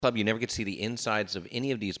club. You never get to see the insides of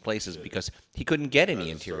any of these places because he couldn't get any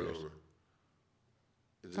interiors.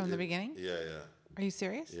 From the beginning? Yeah. Are you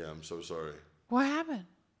serious? Yeah, I'm so sorry. What happened?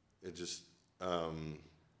 It just,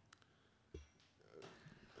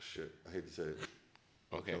 shit, I hate to say it.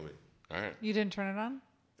 Okay. Tell me. All right. You didn't turn it on?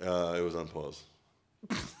 It was on pause.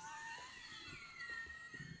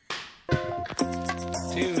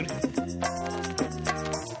 Dude.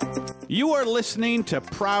 You are listening to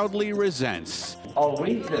Proudly Resents. Oh,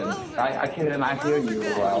 recent. I cannot hear you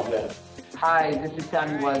well. Hi, this is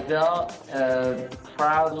Sammy Wazell.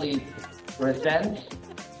 Proudly Resents.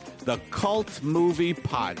 The Cult Movie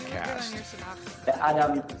Podcast. The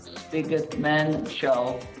Adam Spiegelman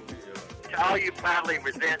Show. To all you Proudly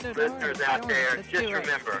Resent listeners out there, just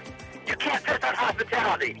remember, you can't piss on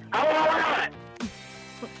hospitality. I won't it.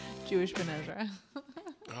 Jewish Ben Ezra.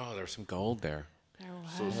 Oh, there was some gold there. There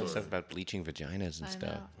was. Stuff about bleaching vaginas and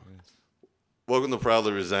stuff. Welcome to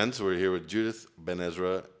Proudly Resents. We're here with Judith Ben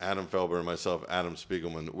Ezra, Adam Felber, and myself, Adam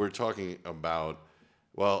Spiegelman. We're talking about,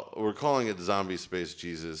 well, we're calling it Zombie Space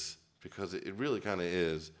Jesus because it really kind of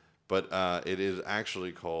is, but it is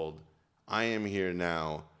actually called I Am Here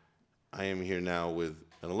Now. I Am Here Now with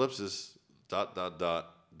an ellipsis, ...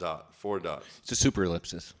 4 dots. It's a super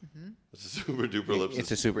ellipsis. It's a super duper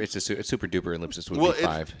ellipsis. It's a super duper ellipsis would be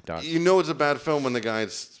 5 dots. You know it's a bad film when the guy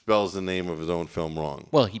spells the name of his own film wrong.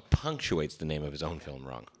 Well, he punctuates the name of his own film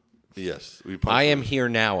wrong. Yes. I Am Here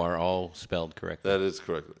Now are all spelled correctly. That is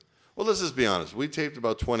correct. Well, let's just be honest. We taped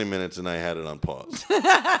about 20 minutes and I had it on pause. Let's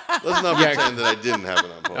not pretend that I didn't have it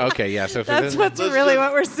on pause. Okay, yeah. So That's what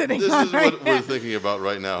we're sitting this on is right what now. we're thinking about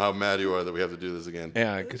right now, how mad you are that we have to do this again.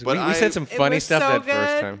 Yeah, because But we said some funny was stuff so that first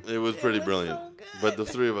good. time. It was pretty brilliant. But the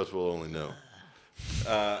three of us will only know.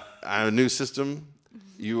 Our new system,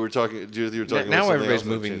 you were talking, Judith, you were talking Now about everybody's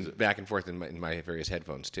something else. moving Change it. back and forth in my various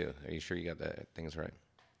headphones, too. Are you sure you got the things right?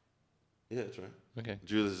 Yeah, that's right. Okay.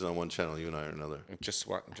 Judith is on one channel, you and I are another. Just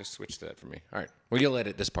switch that for me. All right. Well, you'll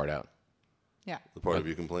edit this part out. Yeah. The part of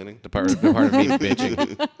you complaining? The part of me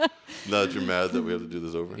bitching. Now that you're mad that we have to do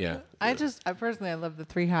this over? Yeah. I personally, I love the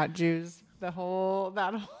 3 hot Jews. That whole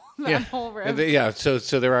room. Yeah. So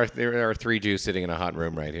there are 3 Jews sitting in a hot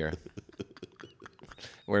room right here.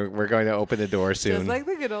 We're going to open the door soon. Just like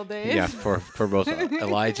the good old days. Yeah, for both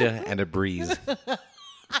Elijah and a breeze.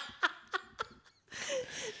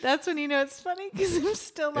 That's when you know it's funny because I'm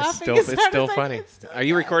still It's laughing. still funny. Are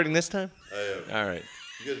you recording this time? I am. All right.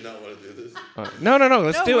 You guys not want to do this? No.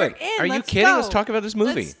 Let's No, do we're it. in. Are you Let's kidding? go. Let's talk about this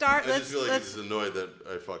movie. Let's start. I just feel like he's annoyed that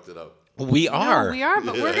I fucked it up. We are. No, we are,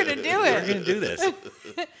 but we're gonna do We're it. going to do this.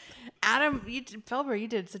 Adam, Felber, you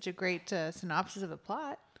did such a great synopsis of the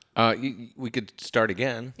plot. We could start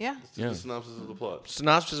again. Yeah. The synopsis of the plot.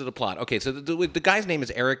 Synopsis of the plot. Okay, so the guy's name is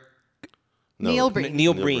Eric Neil Breen.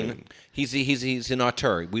 Neil Neil Breen. Breen. He's an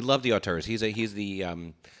auteur. We love the auteurs. He's the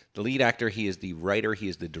lead actor. He is the writer. He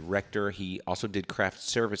is the director. He also did craft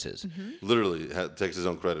services. Literally takes his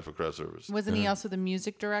own credit for craft service. Wasn't he also the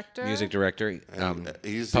music director? Music director.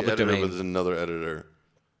 He's the public editor, domain. but there's another editor.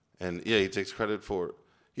 And yeah, he takes credit for...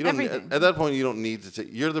 You don't Everything. at that point, you don't need to take...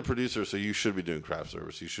 You're the producer, so you should be doing craft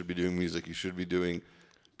service. You should be doing music. You should be doing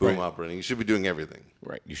boom operating. You should be doing everything.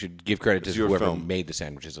 Right. You should give credit It's to your whoever film. made the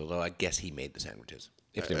sandwiches, although I guess he made the sandwiches.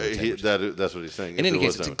 If they were sandwiches. That's what he's saying. In If any there case,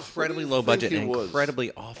 was it's sandwich. incredibly What do you low budget think and it was?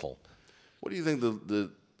 incredibly awful. What do you think the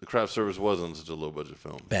craft service was on such a low budget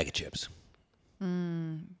film? Bag of chips.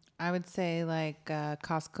 I would say like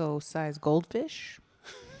Costco-sized goldfish.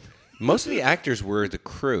 Most of the actors were the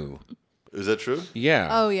crew. Is that true? Yeah.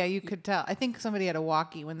 Oh yeah, you could tell. I think somebody had a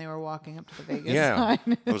walkie when they were walking up to the Vegas Yeah.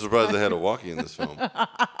 sign. I'm surprised they had a walkie in this film.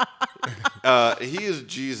 He is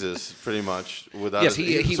Jesus, pretty much. Without Yes,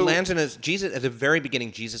 his- he so- lands in Jesus at the very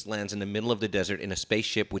beginning. Jesus lands in the middle of the desert in a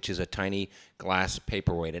spaceship, which is a tiny glass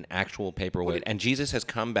paperweight, an actual paperweight. And Jesus has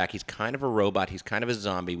come back. He's kind of a robot. He's kind of a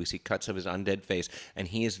zombie. We see cuts of his undead face, and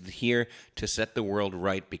he is here to set the world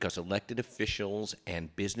right because elected officials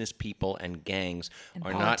and business people and gangs And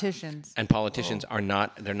are politicians. not. And politicians are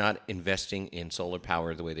not. They're not investing in solar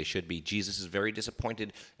power the way they should be. Jesus is very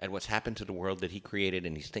disappointed at what's happened to the world that he created,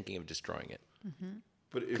 and he's thinking of destroying it.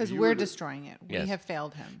 But if Because you we're were to- destroying it. Yes. We have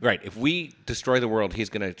failed him. Right. If we destroy the world, he's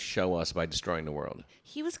going to show us by destroying the world.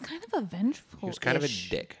 He was kind of a vengeful. He was kind of a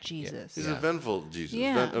dick. Jesus. He's a vengeful Jesus,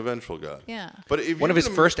 Yeah. a vengeful God. Yeah. But if One you're of his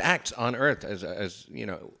gonna- first acts on Earth, as you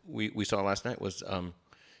know, we saw last night, was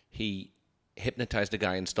he hypnotized a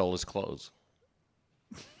guy and stole his clothes.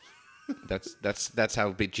 That's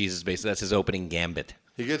how big Jesus basically. That's his opening gambit.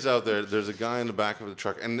 He gets out there. There's a guy in the back of the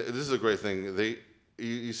truck, and this is a great thing.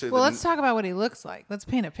 You say Well, that- let's talk about what he looks like. Let's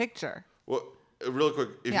paint a picture. Well, real quick,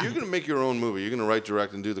 if Yeah. you're going to make your own movie, you're going to write,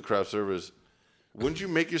 direct, and do the craft service. wouldn't you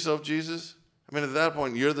make yourself Jesus? I mean, at that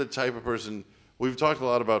point, you're the type of person. We've talked a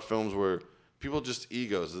lot about films where people just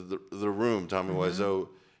egos. The Room, Tommy Wiseau,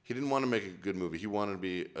 he didn't want to make a good movie. He wanted to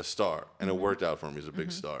be a star, and it worked out for him. He's a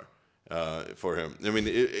big star for him. I mean,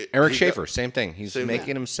 Eric Schaefer, same thing. He's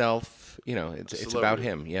making himself. It's about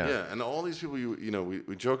him. Yeah. Yeah, and all these people,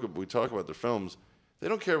 we talk about their films. They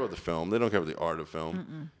don't care about the film. They don't care about the art of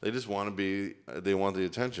film. They just want to be. They want the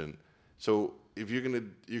attention. So if you're gonna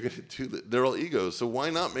do that, they're all egos. So why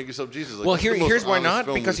not make yourself Jesus? Like, Well, that's the most here's why honest not.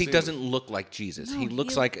 film Because he we've doesn't seen. look like Jesus. No, he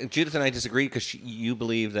looks like Judith and I disagree because you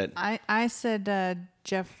believe that. I said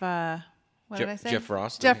Jeff. What did I say? Jeff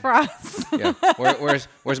Ross. Jeff Ross. Yeah.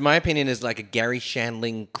 Whereas my opinion is like a Gary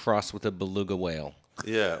Shandling cross with a beluga whale.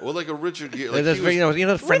 Yeah, well, like a Richard Gere. Like That's he was,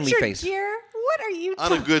 the friendly Richard face. Gere? What are you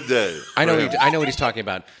on a good day. I know. for him. I know what he's talking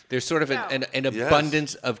about. There's sort of an Yes.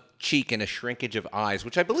 abundance of cheek and a shrinkage of eyes,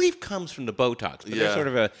 which I believe comes from the Botox. But Yeah. they're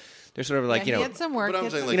sort of like he had some work. But I'm he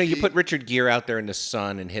had saying, some- like, you he- put Richard Gere out there in the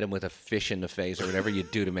sun and hit him with a fish in the face or whatever you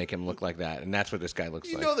do to make him look like that, and that's what this guy looks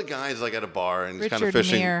You like. know the guy's like at a bar and he's kind of Richard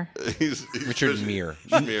fishing. Gere. he's Richard fishing. Gere.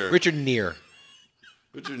 Richard Richard Gere.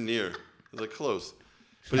 Gere. It's like close.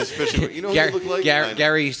 But he's fishing. You know what he looked like?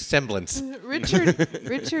 Gary Semblance.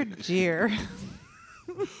 Richard Gere.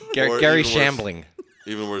 Or Gary even worse. Shambling.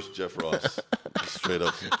 Even worse, Jeff Ross. Straight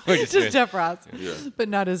up. Just Jeff Ross. Yeah. But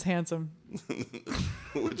not as handsome.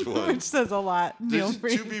 Which one? Which says a lot. Neil There's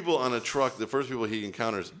Breen. two people on a truck. The first people he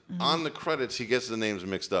encounters on the credits, he gets the names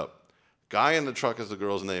mixed up. Guy in the truck has the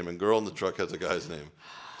girl's name, and girl in the truck has the guy's name.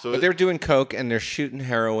 So But they're doing coke and they're shooting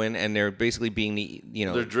heroin and they're basically being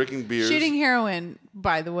they're drinking beers. Shooting heroin,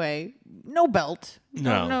 by the way. No belt.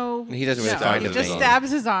 No. He doesn't really no. find He his just name. stabs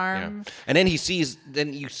his Yeah. arm. And then you see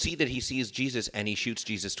that he sees Jesus and he shoots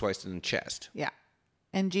Jesus twice in the chest. Yeah.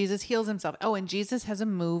 And Jesus heals himself. Oh, and Jesus has a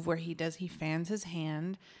move where he fans his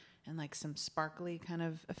hand and like some sparkly kind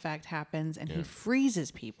of effect happens and he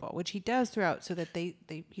freezes people, which he does throughout so that he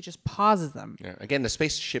just pauses them. Yeah. Again, the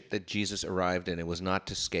spaceship that Jesus arrived in, it was not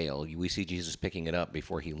to scale. We see Jesus picking it up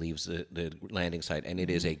before he leaves the landing site, and it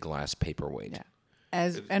is a glass paperweight. Yeah.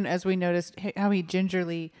 As we noticed how he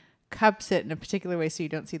gingerly cups it in a particular way so you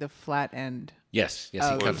don't see the flat end. Yes, he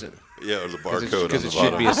comes in. Yeah, or the barcode on Because the it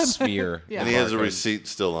bottom. should be a sphere. And he has a barcode. receipt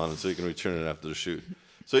still on it, so he can return it after the shoot.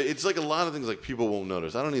 So it's like a lot of things like people won't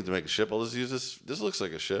notice. I don't need to make a ship. I'll just use this. This looks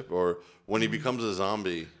like a ship. Or when he becomes a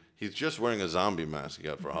zombie, he's just wearing a zombie mask he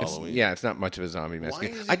got for Halloween. Yeah, it's not much of a zombie mask. Why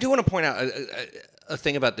is I do want to point out a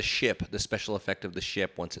thing about the ship, the special effect of the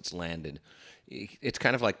ship once it's landed. It's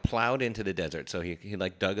kind of like plowed into the desert. So he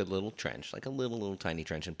like dug a little trench, like a little tiny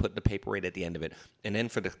trench, and put the paperweight at the end of it. And then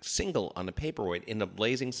for the single on the paperweight in the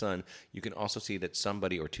blazing sun, you can also see that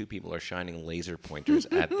somebody or two people are shining laser pointers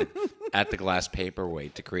at the glass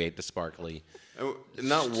paperweight to create the sparkly.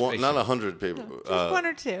 Not 100 paper. Just one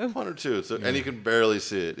or two. One or two. So, and you can barely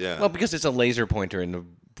see it. Yeah. Well, because it's a laser pointer in the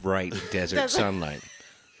bright desert sunlight.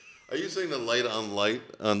 Are you saying the light on light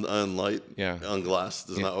on glass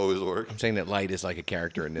does not always work? I'm saying that Light is like a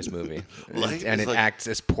character in this movie, Light and is it like- acts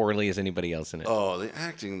as poorly as anybody else in it. Oh, the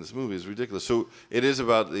acting in this movie is ridiculous. So it is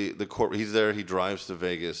about the court. He's there. He drives to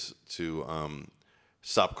Vegas to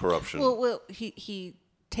stop corruption. Well, he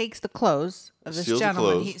takes the clothes of this Steals the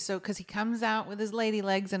gentleman. clothes. Because he comes out with his lady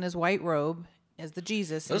legs and his white robe as the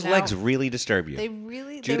Jesus. Those and legs now really disturb you. they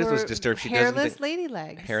Judith was were disturbed. She doesn't hairless think- lady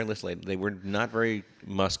legs. Hairless lady. They were not very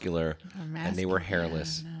muscular, and they were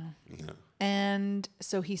hairless. And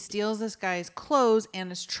so he steals this guy's clothes and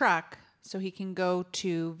his truck so he can go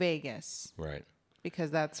to Vegas Right. because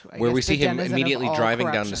that's Where we see him immediately driving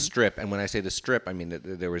down the corruption. strip, and when I say the strip, I mean that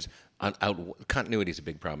there was continuity is a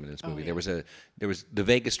big problem in this movie. There was the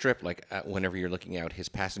Vegas Strip, like whenever you're looking out his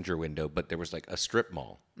passenger window, but there was like a strip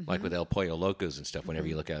mall, like with El Pollo Locos and stuff. Whenever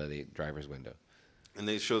you look out of the driver's window. And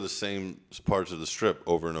they show the same parts of the strip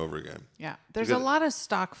over and over again. Yeah, there's Because- a lot of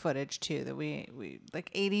stock footage too that we like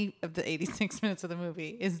 80 of the 86 minutes of the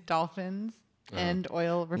movie is dolphins and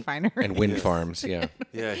oil refineries And wind farms, yeah.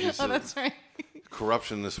 Yeah, he's Oh, that's right.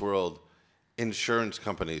 corruption in this world. Insurance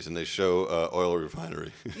companies, and they show oil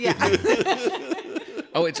refinery. Yeah,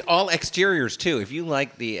 Oh, it's all exteriors too. If you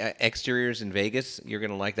like the exteriors in Vegas, you're going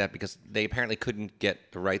to like that because they apparently couldn't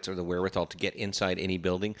get the rights or the wherewithal to get inside any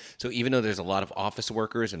building. So even though there's a lot of office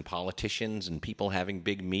workers and politicians and people having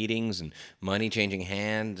big meetings and money changing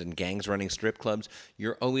hands and gangs running strip clubs,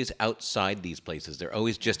 you're always outside these places. They're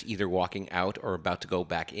always just either walking out or about to go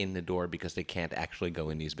back in the door because they can't actually go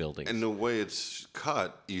in these buildings. And the way it's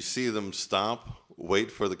cut, you see them stop,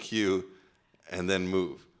 wait for the cue, and then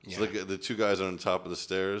move. It's like the two guys are on top of the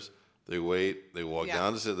stairs. They wait. They walk Yeah.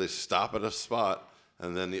 down the stairs. They stop at a spot,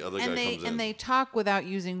 and then the other guy comes in. And they talk without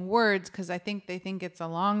using words because I think they think it's a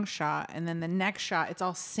long shot, and then the next shot it's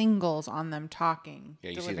all singles on them talking. Yeah,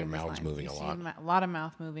 you see their delivering these mouths lines. moving You a see lot. A lot of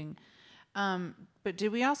mouth moving. But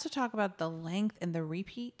did we also talk about the length and the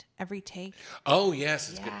repeat every take? Oh, yes,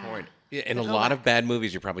 that's a Yeah. good point. Yeah, in The a go lot of back. bad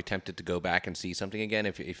movies, you're probably tempted to go back and see something again.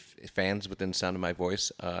 If fans within the sound of my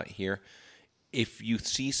voice here, if you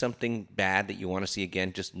see something bad that you want to see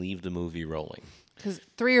again, just leave the movie rolling. Because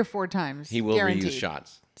 3 or 4 times He will guaranteed. reuse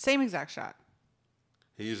shots. Same exact shot.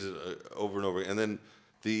 He uses it over and over. And then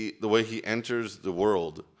the way he enters the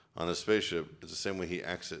world on a spaceship is the same way he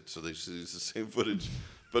exits. So they use the same footage,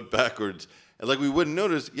 but backwards. And like we wouldn't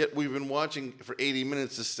notice, yet we've been watching for 80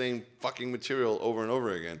 minutes the same fucking material over and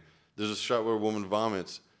over again. There's a shot where a woman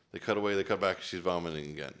vomits. They cut away, they cut back, she's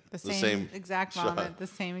vomiting again. The same exact shot. vomit, the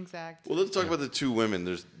same exact. Well, let's talk about the 2 women.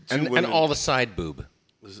 There's 2 women. And all the side boob.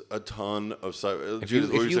 There's a ton of side. If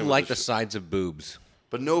Judith, what were you saying like about the sides of boobs.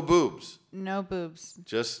 but no boobs. No boobs.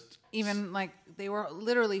 Just Even like they were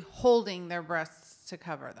literally holding their breasts to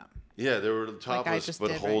cover them. yeah, they were topless, just but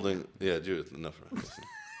did right holding. Yeah, Judith, enough. Listen.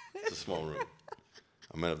 It's a small room.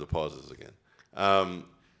 I might have to pause this again.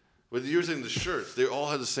 But you're saying the shirts. They all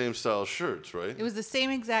had the same style shirts, right? It was the same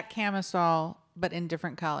exact camisole, but in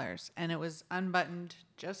different colors, and it was unbuttoned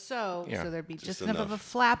just so, Yeah, so there'd be just enough. enough of a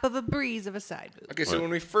flap of a breeze of a side boob. Okay, so when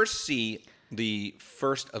we first see the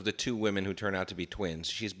first of the 2 women who turn out to be twins,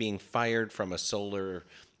 she's being fired from a solar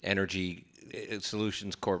energy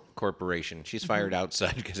solutions corporation. She's fired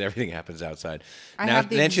outside because everything happens outside. I have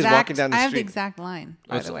the she's walking down the I have the street. exact line,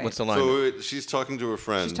 by the way. What's the line? So she's talking to her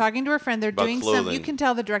friend. She's talking to her friend. They're about doing some. You clothing. can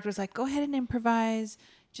tell the director was like, "Go ahead and improvise.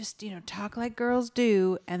 Just talk like girls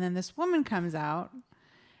do." And then this woman comes out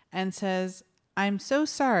and says, "I'm so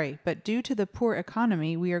sorry, but due to the poor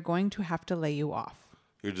economy, we are going to have to lay you off."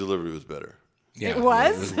 Your delivery was better. Yeah, It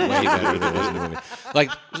was? way better than it was in the movie. Like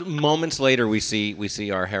moments later, we see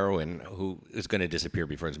our heroine, who is going to disappear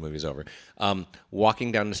before this movie's over,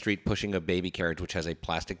 walking down the street pushing a baby carriage which has a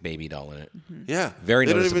plastic baby doll in it. Yeah, Very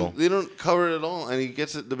they noticeable. They don't cover it at all, and he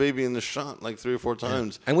gets the baby in the shot like 3 or 4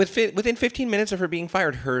 times. And within 15 minutes of her being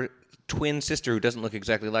fired, her twin sister, who doesn't look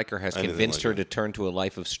exactly like her, has Anything convinced like her her. to turn to a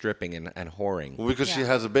life of stripping and whoring. Well, because she Yeah.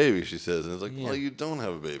 has a baby, she says, and it's like, well, you don't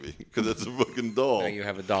have a baby because it's a fucking doll. Now you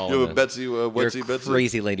have a doll. You have in a Betsy, You're Wetsy, a Betsy.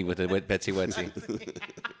 crazy lady with a Betsy Wetsy.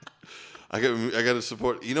 I got to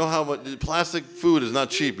support. You know how much plastic food is not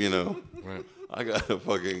cheap. Right. I got a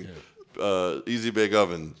fucking easy bake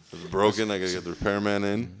oven. It's broken. I got to get the repairman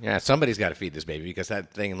in. Yeah, somebody's got to feed this baby because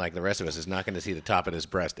that thing, like the rest of us, is not going to see the top of this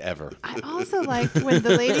breast ever. I also liked when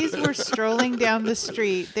the ladies were strolling down the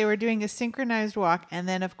street. They were doing a synchronized walk, and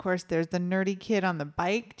then of course there's the nerdy kid on the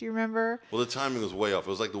bike. Do you remember? Well, the timing was way off. It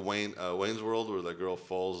was like the Wayne's World where that girl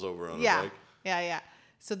falls over on a Yeah, bike. yeah.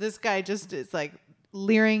 So this guy just is like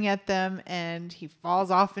leering at them, and he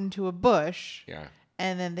falls off into a bush. Yeah.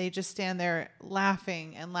 And then they just stand there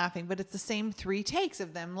laughing and laughing, but it's the same 3 takes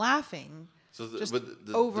of them laughing. So, Just but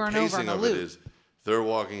the over and over pacing on a of loop. it is they're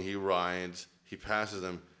walking. He rides. He passes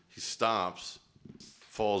them. He stops,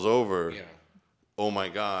 falls over. Yeah. Oh my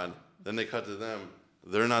God! Then they cut to them.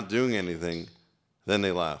 They're not doing anything. Then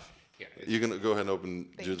they laugh. Yeah. You can go ahead and open.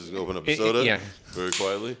 Judith's gonna open up a It- soda. yeah. Very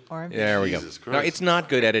quietly. Or There we go. Jesus No, Christ. it's not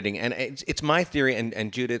good editing, and it's my theory.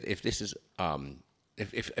 And Judith, if this is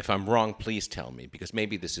if I'm wrong, please tell me, because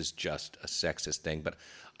maybe this is just a sexist thing. But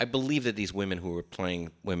I believe that these women who were playing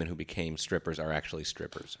women who became strippers are actually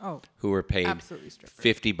strippers. Oh, who were paid absolutely strippers.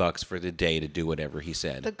 $50 for the day to do whatever he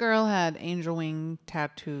said. the girl had angel wing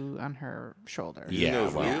tattoo on her shoulder. Do you think Yeah, that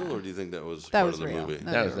was well- real, or do you think that was That part was of the real. movie?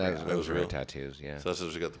 No. that was That was real real. tattoos. Yeah. So that's how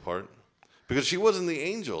she got the part. Because she wasn't the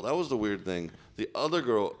angel. That was the weird thing. The other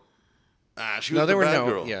girl, she was No, the there were bad no.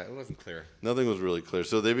 girl. Yeah, it wasn't clear. Nothing was really clear.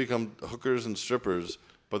 So they become hookers and strippers,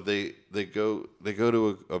 but they go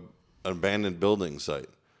to an abandoned building site,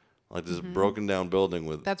 like this broken down building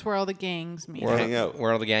with. That's where all the gangs meet. Hang out.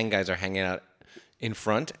 Where all the gang guys are hanging out in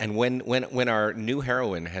front. And when our new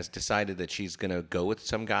heroine has decided that she's gonna go with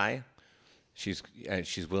some guy, she's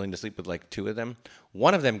willing to sleep with like 2 of them.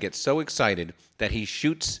 One of them gets so excited that he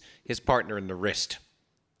shoots his partner in the wrist.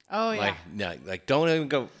 Oh yeah. Like don't even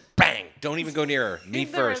go bang. Don't even go near her. Me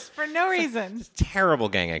In the wrist first. for no reason. Terrible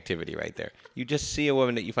gang activity right there. You just see a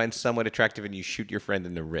woman that you find somewhat attractive and you shoot your friend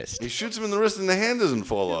in the wrist. He shoots him in the wrist and the hand doesn't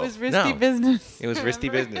fall It off. was risky No. business. It was risky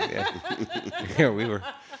business. Yeah. Yeah, we were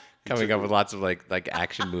coming up with lots of like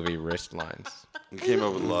action movie wrist lines. He came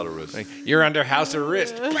up with a lot of risks. Like, you're under house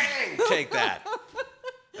arrest. Bang! Take that.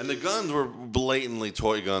 And the guns were blatantly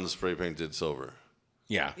toy guns spray painted silver.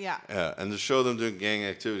 Yeah. Yeah. Yeah, and to show them doing gang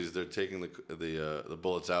activities, they're taking the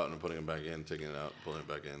bullets out and putting them back in, taking it out, pulling it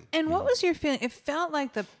back in. And what was your feeling? It felt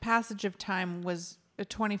like the passage of time was a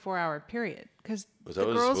 24-hour period because Was the that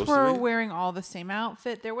what it was girls supposed to were be? wearing all the same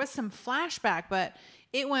outfit. There was some flashback, but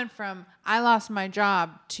it went from I lost my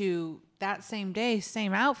job to that same day,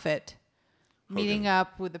 same outfit, meeting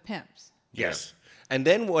up with the pimps. Yes. And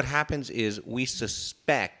then what happens is we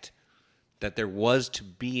suspect that there was to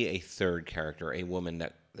be a third character, a woman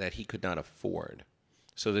that he could not afford.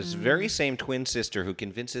 So this very same twin sister who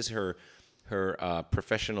convinces her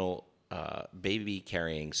professional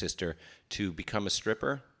baby-carrying sister to become a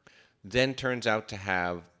stripper, then turns out to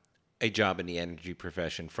have a job in the energy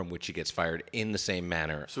profession from which she gets fired in the same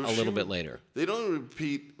manner So a little bit later. They don't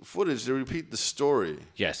repeat footage; they repeat the story,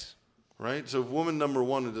 Yes. right? So if woman number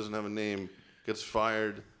one who doesn't have a name gets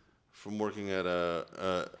fired from working at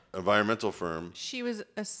a environmental firm, She was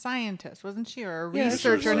a scientist, wasn't she, or a Yeah,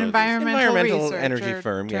 researcher, she was an a environmental Environmental researcher energy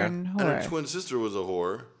firm, yeah. turned and her whore. twin sister was a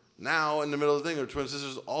whore. Now, in the middle of the thing, her twin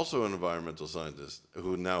sister's also an environmental scientist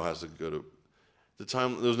who now has to go to the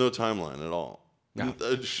time. There's no timeline at all. No.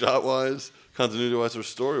 Shot wise, continuity wise, or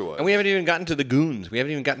story wise. And we haven't even gotten to the goons. We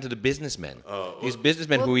haven't even gotten to the businessmen. These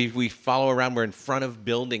businessmen who we follow around, we're in front of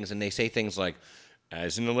buildings, and they say things like,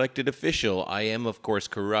 as an elected official, I am, of course,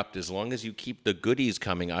 corrupt. As long as you keep the goodies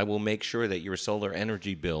coming, I will make sure that your solar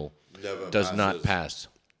energy bill Never does not passes. pass.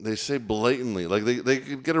 They say blatantly, like they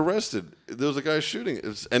could get arrested. There was a guy shooting.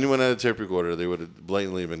 If anyone had a tape recorder, they would have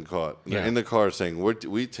blatantly been caught. They're Yeah. in the car saying,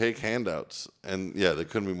 we take handouts. And yeah, they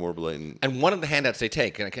couldn't be more blatant. And one of the handouts they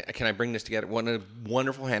take, can I bring this together? One of the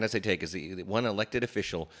wonderful handouts they take is the one elected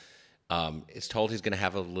official is told he's going to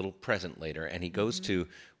have a little present later, and he goes to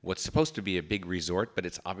what's supposed to be a big resort, but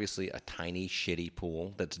it's obviously a tiny, shitty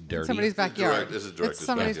pool that's dirty. Somebody's backyard. This is It's director's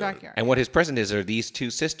somebody's backyard. backyard. And what his present is are these two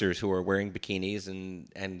sisters who are wearing bikinis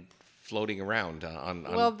and floating around on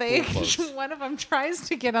Well, pool floats. one of them tries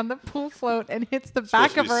to get on the pool float and hits the supposed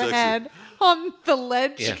back to of be her sexy. head on the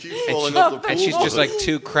ledge. Yeah. Keep falling off the And pool. she's just like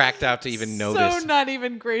too cracked out to even notice. So not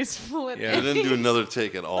even graceful. And Yeah. They didn't do another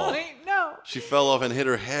take at all. No. She fell off and hit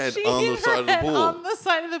her head She on hit the her side of the head pool. on the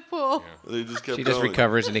side of the pool, They just kept She just going.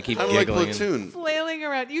 recovers and they keep Kind of like giggling. and- Platoon. flailing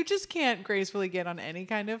around. You just can't gracefully get on any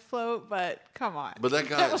kind of float, but come on. But that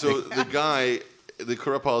guy, so the guy, the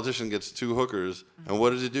corrupt politician gets two hookers, and what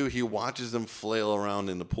does he do? He watches them flail around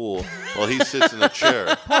in the pool while he sits in a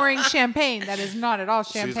chair. pouring champagne. That is not at all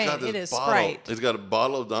So he's champagne. got this It is bottle. Sprite. He's got a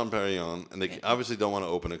bottle of Dom Perignon, and they obviously don't want to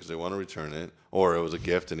open it because they want to return it, or it was a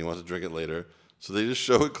gift and he wants to drink it later. So they just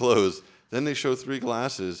show it closed. Then they show 3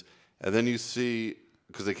 glasses, and then you see,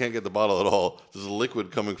 because they can't get the bottle at all, there's a liquid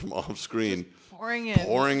coming from off screen. Pouring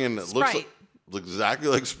in. It looks exactly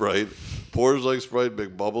like Sprite, pours like Sprite,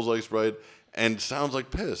 big bubbles like Sprite, and sounds like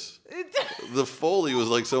piss. The Foley was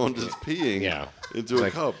like someone just peeing Yeah. into a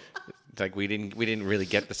like- cup. It's like we didn't really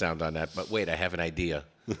get the sound on that, but wait, I have an idea.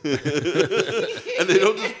 And they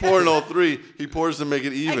don't just pour in all 3. He pours to make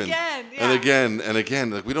it even. Again, And yeah. again, and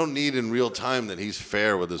again. Like, we don't need in real time that he's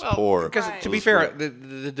fair with his pour. Because Right. to be fair,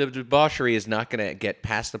 the debauchery is not going to get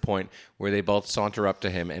past the point where they both saunter up to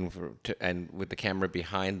him and with the camera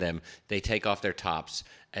behind them, they take off their tops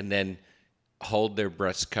and then hold their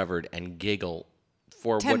breasts covered and giggle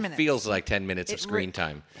for 10 what minutes. feels like 10 minutes of It screen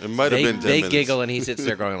time. It might have been 10 They minutes. giggle and he sits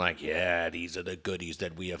there going like, "Yeah, these are the goodies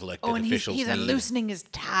that we have elected Oh, and he's officials need." loosening his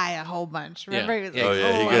tie a whole bunch. Remember? Yeah. He was Yeah. like, Oh,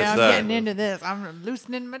 yeah, he oh, gets I'm that. getting into this. I'm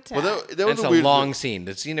loosening my tie. Well, that was It's a weird long scene.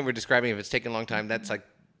 The scene that we're describing, if it's taking a long time, that's like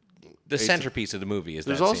the centerpiece of the movie. Is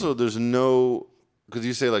There's that also scene. there's no, because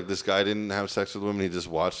you say like this guy didn't have sex with women, he just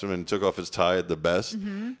watched them and took off his tie at the best.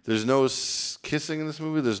 Mm-hmm. There's no kissing in this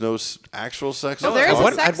movie. There's no actual sex. No, there is It's a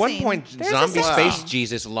all- sex At one scene. point, There's a zombie sex space scene.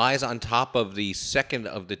 Jesus lies on top of the second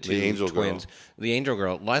of the two angel girl. twins. The angel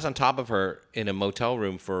girl lies on top of her in a motel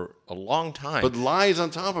room for a long time. but lies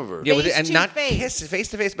on top of her. yeah, with Face and to not face. face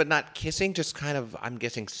to face, but not kissing. Just kind of, I'm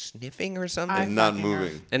guessing, sniffing or something. And not fucking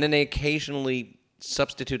moving. And then they occasionally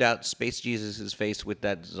substitute out Space Jesus' face with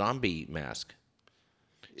that zombie mask.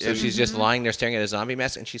 So she's just lying there staring at a zombie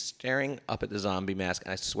mask, and she's staring up at the zombie mask.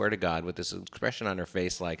 And I swear to God, with this expression on her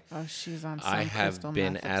face, like, Oh, she's on some I have crystal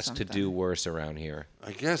been meth or asked to something. do worse around here.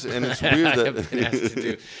 I guess, and it's weird I have been asked to that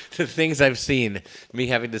do the things I've seen. Me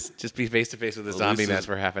having to just be face to face with a zombie least mask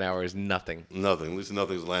for half an hour is nothing. nothing. At least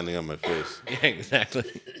nothing's landing on my face. Yeah, exactly.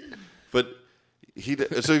 But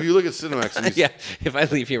so if you look at Cinemax, and Yeah, if I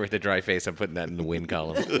leave here with a dry face, I'm putting that in the win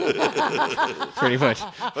column. Pretty much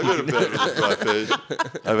I go to bed with a dry face.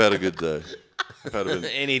 I've had a good day. I've had a good.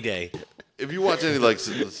 any day. If you watch any like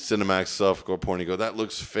Cinemax stuff or porn, you go, that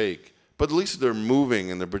looks fake. But at least they're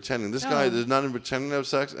moving and they're pretending. This guy is not even pretending to have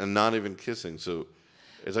sex and not even kissing. So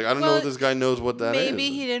It's like, I don't know if this guy knows what that is.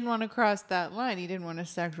 Maybe he didn't want to cross that line. He didn't want to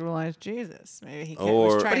sexualize Jesus. Maybe he Or-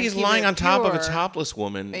 was trying But to he's keep lying it on top of a pure, topless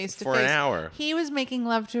woman face to for an face. hour. He was making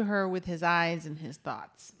love to her with his eyes and his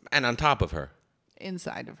thoughts And on top of her.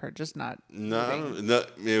 inside of her, just not. No, I moving.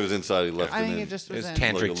 don't, no, it was inside. He left I it think in. it just It was was in.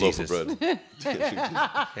 tantric like a loaf Jesus. of bread.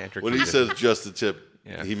 Tantric When he Jesus. says just a tip,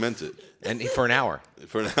 Yeah. he meant it And for an hour.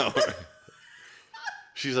 for an hour.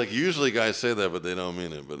 She's like, usually guys say that, but they don't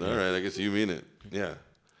mean it. But all right, I guess you mean it. Yeah.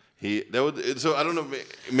 So I don't know.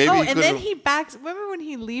 Maybe Oh, he and could then have he backs. Remember when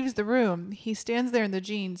he leaves the room? He stands there in the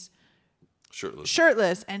jeans,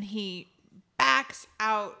 shirtless. and he backs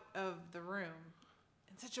out of the room.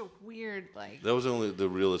 It's such a weird That was only the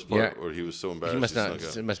realest part, Yeah. where he was so He embarrassed. must he not. snuck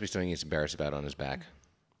out. It must be something he's embarrassed about on his back.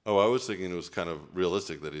 Oh, I was thinking it was kind of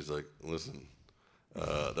realistic that he's like, listen,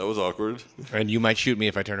 that was awkward. And you might shoot me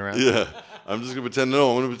if I turn around. Yeah, I'm just gonna pretend.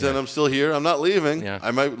 No, I'm gonna pretend I'm still here. I'm not leaving. Yeah.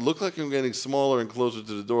 I might look like I'm getting smaller and closer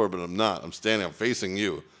to the door, but I'm not. I'm standing. I'm facing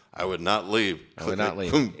you. I would not leave. I would not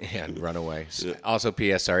leave. Boom. Yeah, and run away. Yeah. Also,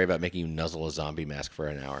 P.S. Sorry about making you nuzzle a zombie mask for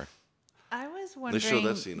an hour. I was They wondering. showed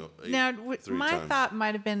that scene Now, 3 my times. thought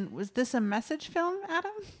might have been: was this a message film,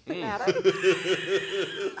 Adam? Hmm. Adam?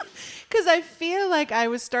 Because I feel like I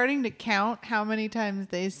was starting to count how many times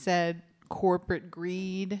they said corporate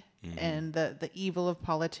greed Mm-hmm. and the evil of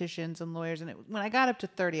politicians and lawyers, and when I got up to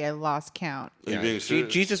 30, I lost count. Are you being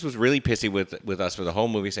serious? Jesus was really pissy with us for the whole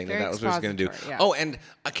movie, saying Very that was what he was going to do. expository, yeah. Oh, and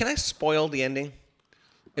can I spoil the ending?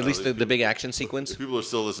 At least the big action sequence. If people are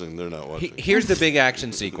still listening, they're not watching. Here's the big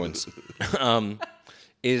action sequence.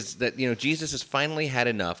 Is that Jesus has finally had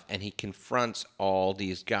enough, and he confronts all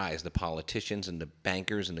these guys, the politicians and the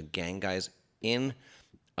bankers and the gang guys in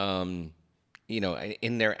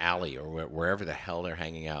in their alley or wherever the hell they're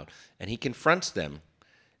hanging out, and he confronts them,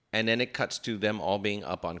 and then it cuts to them all being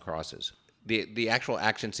up on crosses. The actual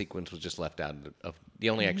action sequence was just left out of the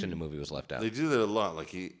only action in the movie was left out. They do that a lot.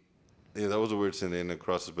 Like that was a weird scene. They ended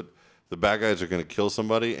crosses, but the bad guys are going to kill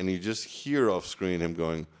somebody, and you just hear off screen him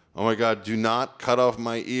going, "Oh my God, do not cut off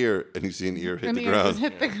my ear!" And you see an ear hit And the the ear ground. just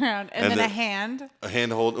hit the ground, and then a hand. A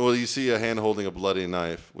hand hold. Well, you see a hand holding a bloody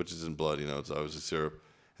knife, which isn't blood. It's obviously syrup.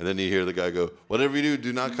 And then you hear the guy go, "Whatever you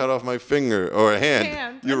do not cut off my finger or a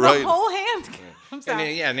hand." You're And right. The whole hand comes out.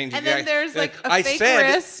 And then there's like a fake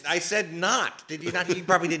wrist. I said not. Did you not? You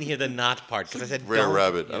probably didn't hear the not part because I said Rare don't.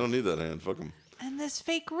 rabbit. I don't need that hand. Fuck him. And this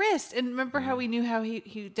fake wrist. And remember how we knew how he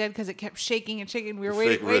did because it kept shaking and shaking. We were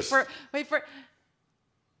Fake wait wrist. for.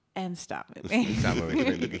 And stop moving. Stop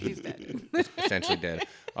moving. He's dead. Essentially dead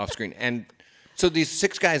off screen. And so these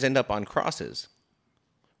 6 guys end up on crosses,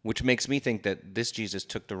 which makes me think that this Jesus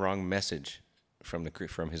took the wrong message from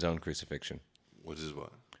his own crucifixion. Which is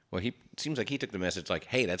what? Well, he seems like he took the message like,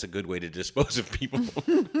 "Hey, that's a good way to dispose of people."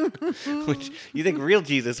 Which you think real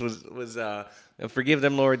Jesus was forgive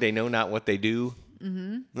them, Lord, they know not what they do.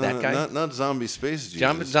 Mm-hmm. That guy, not zombie space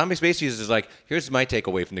Jesus. zombie space Jesus is like, here's my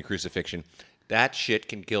takeaway from the crucifixion: that shit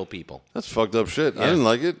can kill people. That's fucked up shit. I Yeah. didn't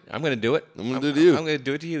like it. I'm going to do it. I'm gonna do it to you. I'm going to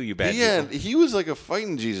do it to you, you bad Yeah, people. he was like a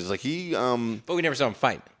fighting Jesus. Like But we never saw him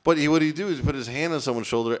fight. But what he'd do is put his hand on someone's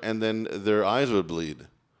shoulder, and then their eyes would bleed.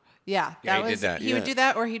 Yeah, Yeah, that he was. did that. He would Yeah. do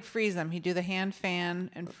that, or he'd freeze them. He'd do the hand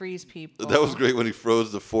fan and freeze people. That was great when he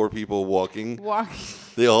froze the 4 people walking. Walk.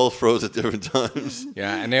 They all froze at different times.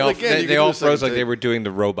 Yeah, and they all Again, you they can all do a second froze like they take. were doing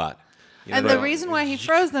the robot. You know, And right? the reason why he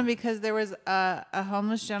froze them because there was a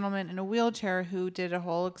homeless gentleman in a wheelchair who did a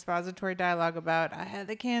whole expository dialogue about I had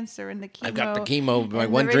the cancer and the chemo. I've got the chemo. My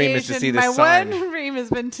and one the dream is to radiation. see this My sign. one dream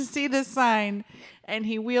has been to see this sign, and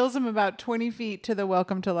he wheels him about 20 feet to the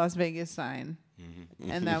Welcome to Las Vegas sign.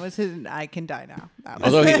 And that was his. I can die now. That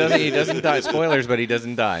was Although it. he doesn't die. Spoilers, but he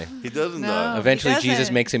doesn't die. He doesn't No. die. Eventually, He Jesus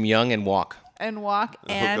doesn't. makes him young and walk. and walk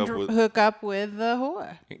and up with- hook up with the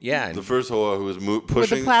whore Yeah, and The first Hoa who was with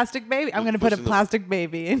pushing. the plastic baby. I'm going to put a pushing the- plastic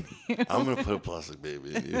baby in you. I'm gonna put a plastic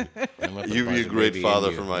baby in you. I'm gonna put You'd be a plastic great baby in father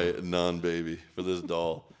you. for my non-baby, for this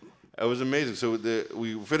doll. It was amazing. So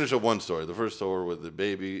we finish up one story. The first story with the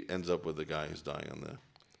baby ends up with the guy who's dying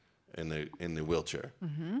in the wheelchair.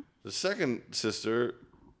 Mm-hmm. The second sister,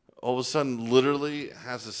 all of a sudden, literally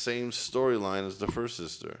has the same storyline as the first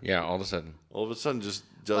sister. Yeah, all of a sudden. All of a sudden, just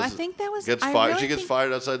does. Well, I think that was- gets I fired. really She gets think-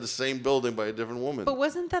 fired outside the same building by a different woman. But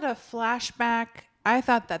wasn't that a flashback? I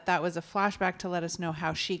thought that was a flashback to let us know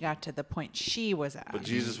how she got to the point she was at. But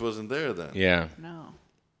Jesus wasn't there then. Yeah. No.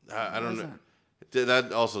 I don't know. wasn't.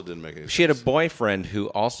 That also didn't make any sense. She had a boyfriend who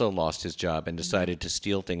also lost his job and decided to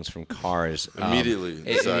steal things from cars. Immediately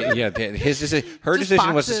decided. Her Just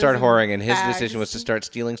decision was to boxes start and wheing, and his bags. decision was to start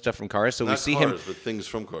stealing stuff from cars. So Not we see cars, him. but things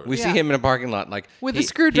from cars. We see Yeah. him in a parking lot, like With a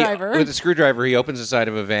screwdriver. With a screwdriver, he opens the side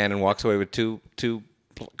of a van and walks away with two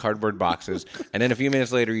cardboard boxes, and then a few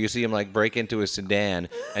minutes later, you see him like break into a sedan,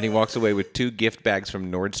 and he walks away with 2 gift bags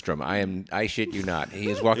from Nordstrom. I shit you not. He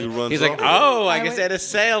is walking. He runs He's like, off with oh, I guess they had a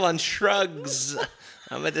sale on Shrugs.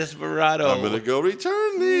 I'm a desperado. I'm gonna go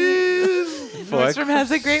return these. Nordstrom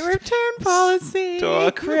has a great return policy.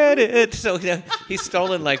 Store credit. So he's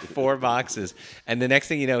stolen like 4 boxes, and the next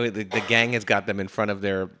thing you know, the gang has got them in front of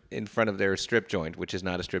their strip joint, which is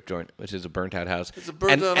not a strip joint, which is a burnt out house. It's a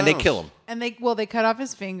burnt out and they house. kill him. And they cut off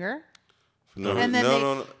his finger. No, And then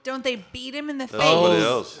no. don't they beat him in the face? somebody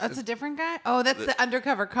else. That's a different guy? Oh, that's the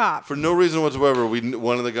undercover cop. For no reason whatsoever,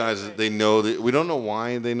 one of the guys, they know that we don't know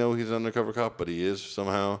why they know he's an undercover cop, but he is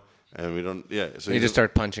somehow, and we don't. Yeah, so They just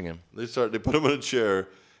start punching him. They put him in a chair,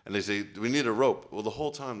 and they say, "We need a rope." Well, the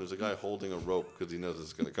whole time there's a guy holding a rope because he knows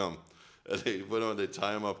it's going to come. And they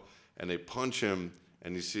tie him up, and they punch him,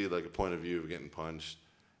 and you see like a point of view of getting punched,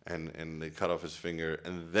 and they cut off his finger,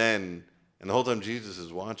 and the whole time Jesus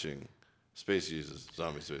is watching. Zombie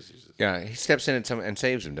space Jesus. Yeah, he steps in and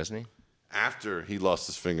saves him, doesn't he? After he lost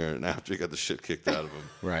his finger and after he got the shit kicked out of him,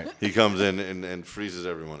 Right. he comes in and freezes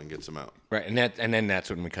everyone and gets them out. Right, and then that's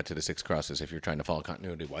when we cut to the 6 crosses, if you're trying to follow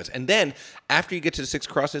continuity-wise. And then, after you get to the 6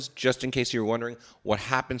 crosses, just in case you're wondering, what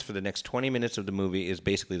happens for the next 20 minutes of the movie is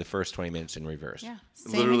basically the first 20 minutes in reverse. Yeah,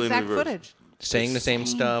 Literally in same exact reverse. footage. Saying the same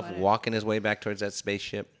stuff, footage. walking his way back towards that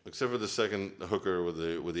spaceship. Except for the second hooker with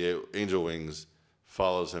the angel wings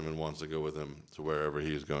follows him and wants to go with him to wherever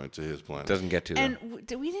he's going to his planet. Doesn't get to And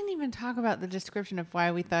them. we didn't even talk about the description of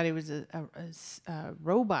why we thought he was a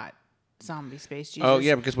robot zombie space Jesus. Oh,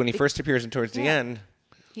 yeah, because when he first appears and towards the Yeah. end,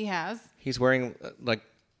 He has. he's wearing like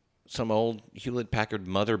some old Hewlett-Packard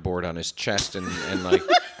motherboard on his chest and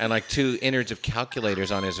like 2 innards of calculators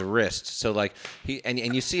on his wrist. So like and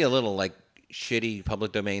you see a little like shitty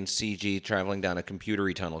public domain CG traveling down a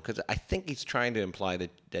computery tunnel because I think he's trying to imply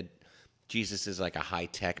that Jesus is like a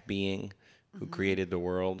high-tech being who created the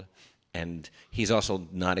world. And he's also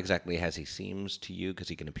not exactly as he seems to you because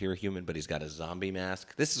he can appear human, but he's got a zombie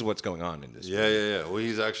mask. This is what's going on in this movie. Yeah. Well,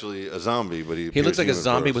 he's actually a zombie, but He looks like a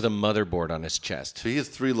zombie first. with a motherboard on his chest. So he has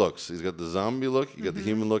 3 looks. He's got the zombie look, you got the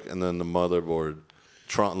human look, and then the motherboard,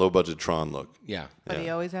 low-budget Tron look. Yeah. But he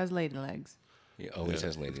always has lady legs. He always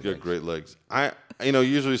has lady He's got legs. great legs. I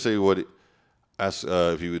usually say ask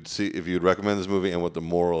if you would recommend this movie and what the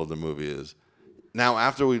moral of the movie is. Now,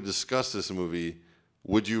 after we've discussed this movie,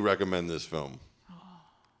 would you recommend this film?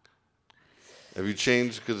 Have you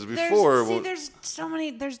changed? Because before,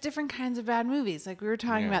 There's different kinds of bad movies. Like we were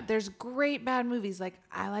talking about, there's great bad movies. Like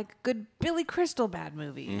I like good Billy Crystal bad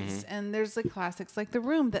movies, and there's like classics like The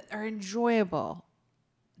Room that are enjoyable.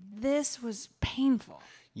 This was painful.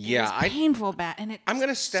 Yeah, it was painful bad, and I'm going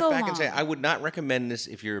to step back and say long. I would not recommend this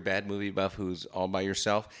if you're a bad movie buff who's all by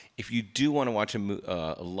yourself. If you do want to watch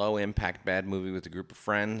a low-impact bad movie with a group of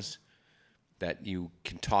friends that you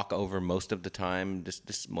can talk over most of the time,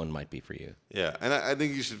 this one might be for you. yeah, and I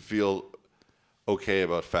think you should feel okay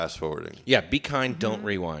about fast forwarding. Yeah, be kind, don't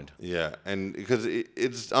rewind. Yeah, and because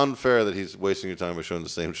it's unfair that he's wasting your time by showing the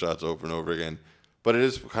same shots over and over again, but it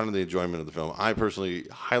is kind of the enjoyment of the film. I personally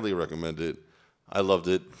highly recommend it. I loved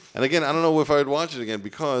it. And again, I don't know if I would watch it again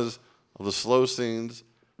because of the slow scenes,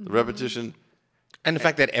 the repetition, And the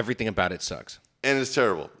fact that everything about it sucks. and it's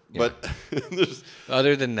terrible. Yeah. But there's,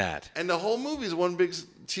 Other than that. and the whole movie is one big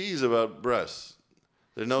tease about breasts.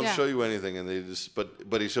 They don't Yeah. show you anything, and they just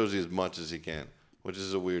but he shows you as much as he can, which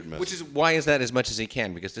is a weird message. Which is why is that as much as he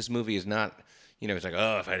can? Because this movie is not, it's like,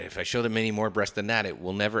 oh, if I show them any more breasts than that, it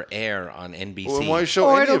will never air on NBC. well, then why show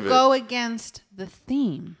or any it'll of it? go against the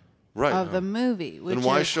theme Right. of the movie, which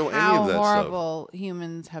why is show any how of that stuff? horrible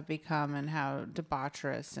humans have become and how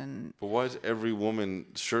debaucherous and But why is every woman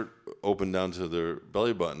shirt open down to their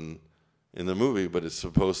belly button in the movie? But it's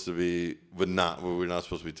supposed to be, we're not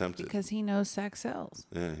supposed to be tempted. because he knows sex sells.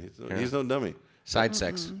 Yeah, he's no dummy. Side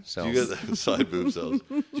sex. So Do you guys side boob cells?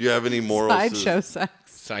 Do you have any morals? Sideshow sex.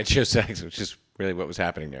 sideshow sex, which is really what was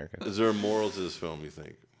happening there. Is there a moral to this film? You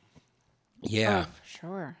think? Yeah. Oh,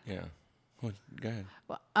 sure. Yeah. Well, go ahead.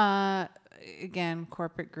 Well, again,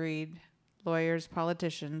 corporate greed, lawyers,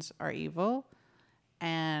 politicians are evil,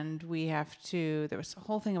 and we have to. There was a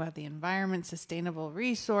whole thing about the environment, sustainable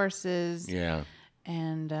resources, Yeah.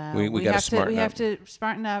 and We gotta have to. smarten We up. have to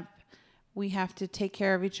smarten up. We have to take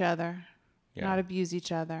care of each other, Yeah. not abuse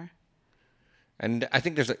each other. And I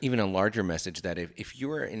think there's even a larger message that if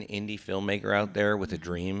you're an indie filmmaker out there with a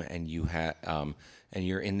dream and you and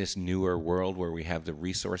you're in this newer world where we have the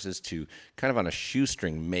resources to kind of on a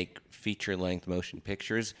shoestring make feature-length motion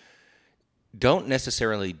pictures, don't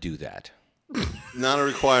necessarily do that. Not a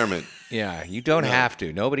requirement. Yeah, you don't have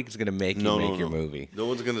to. Nobody's going to make you make your movie. No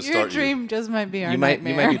one's going to Your start dream just might be our You might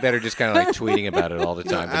nightmare. be better just kind of like tweeting about it all the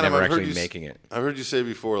time, but Adam, never I've heard actually you making it. I heard you say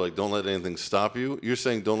before, like, don't let anything stop you. You're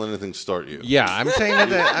saying don't let anything start you. Yeah, I'm saying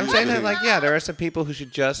that. Like, yeah, there are some people who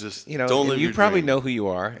should just you know, don't live you your probably dream. know who you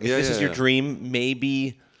are. If Yeah, this is your yeah. dream,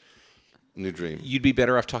 maybe New dream. you'd be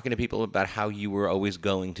better off talking to people about how you were always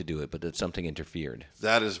going to do it, but that something interfered.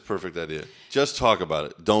 That is a perfect idea. Just talk about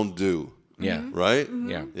it. Don't do. Yeah. Right?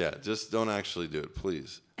 Yeah. Yeah, just don't actually do it,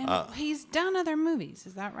 please. And he's done other movies.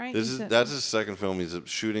 Is that right? That's his second film. He's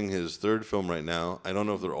shooting his third film right now. I don't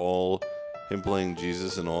know if they're all him playing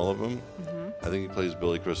Jesus in all of them. I think he plays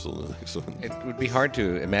Billy Crystal in the next one. It would be hard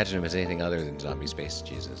to imagine him as anything other than Zombie Space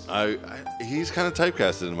Jesus. He's kind of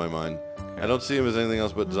typecasted in my mind. I don't see him as anything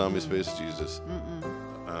else but Zombie Space Jesus.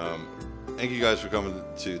 Thank you guys for coming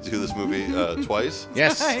to do this movie twice.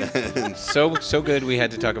 Yes. so good we had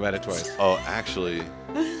to talk about it twice. Oh, actually,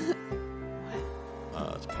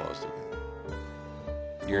 it's paused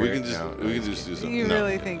again. We can just do something. You No.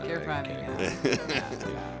 really think you're funny. Yeah.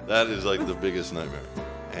 That is like the biggest nightmare.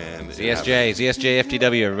 And ZSJ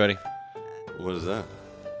FTW, everybody. What is that?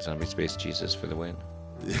 Zombie Space Jesus for the win.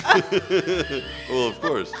 Well, of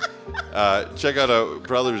course. Check out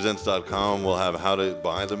ProudlyResents.com. We'll have how to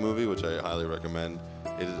buy the movie, which I highly recommend.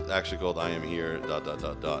 It is actually called I Am Here ...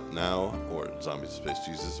 now, or Zombie Space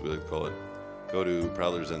Jesus, we like to call it. Go to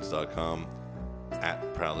ProudlyResents.com,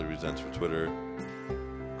 at ProudlyResents for Twitter.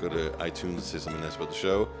 Go to iTunes, say something nice about the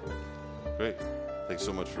show. Great. Thanks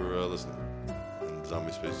so much for listening. And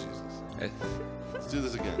Zombie Space Jesus. Let's do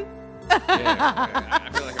this again. I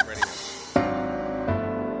feel like I'm ready.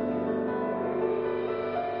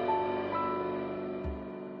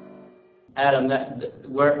 Adam,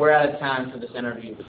 we're out of time for this interview.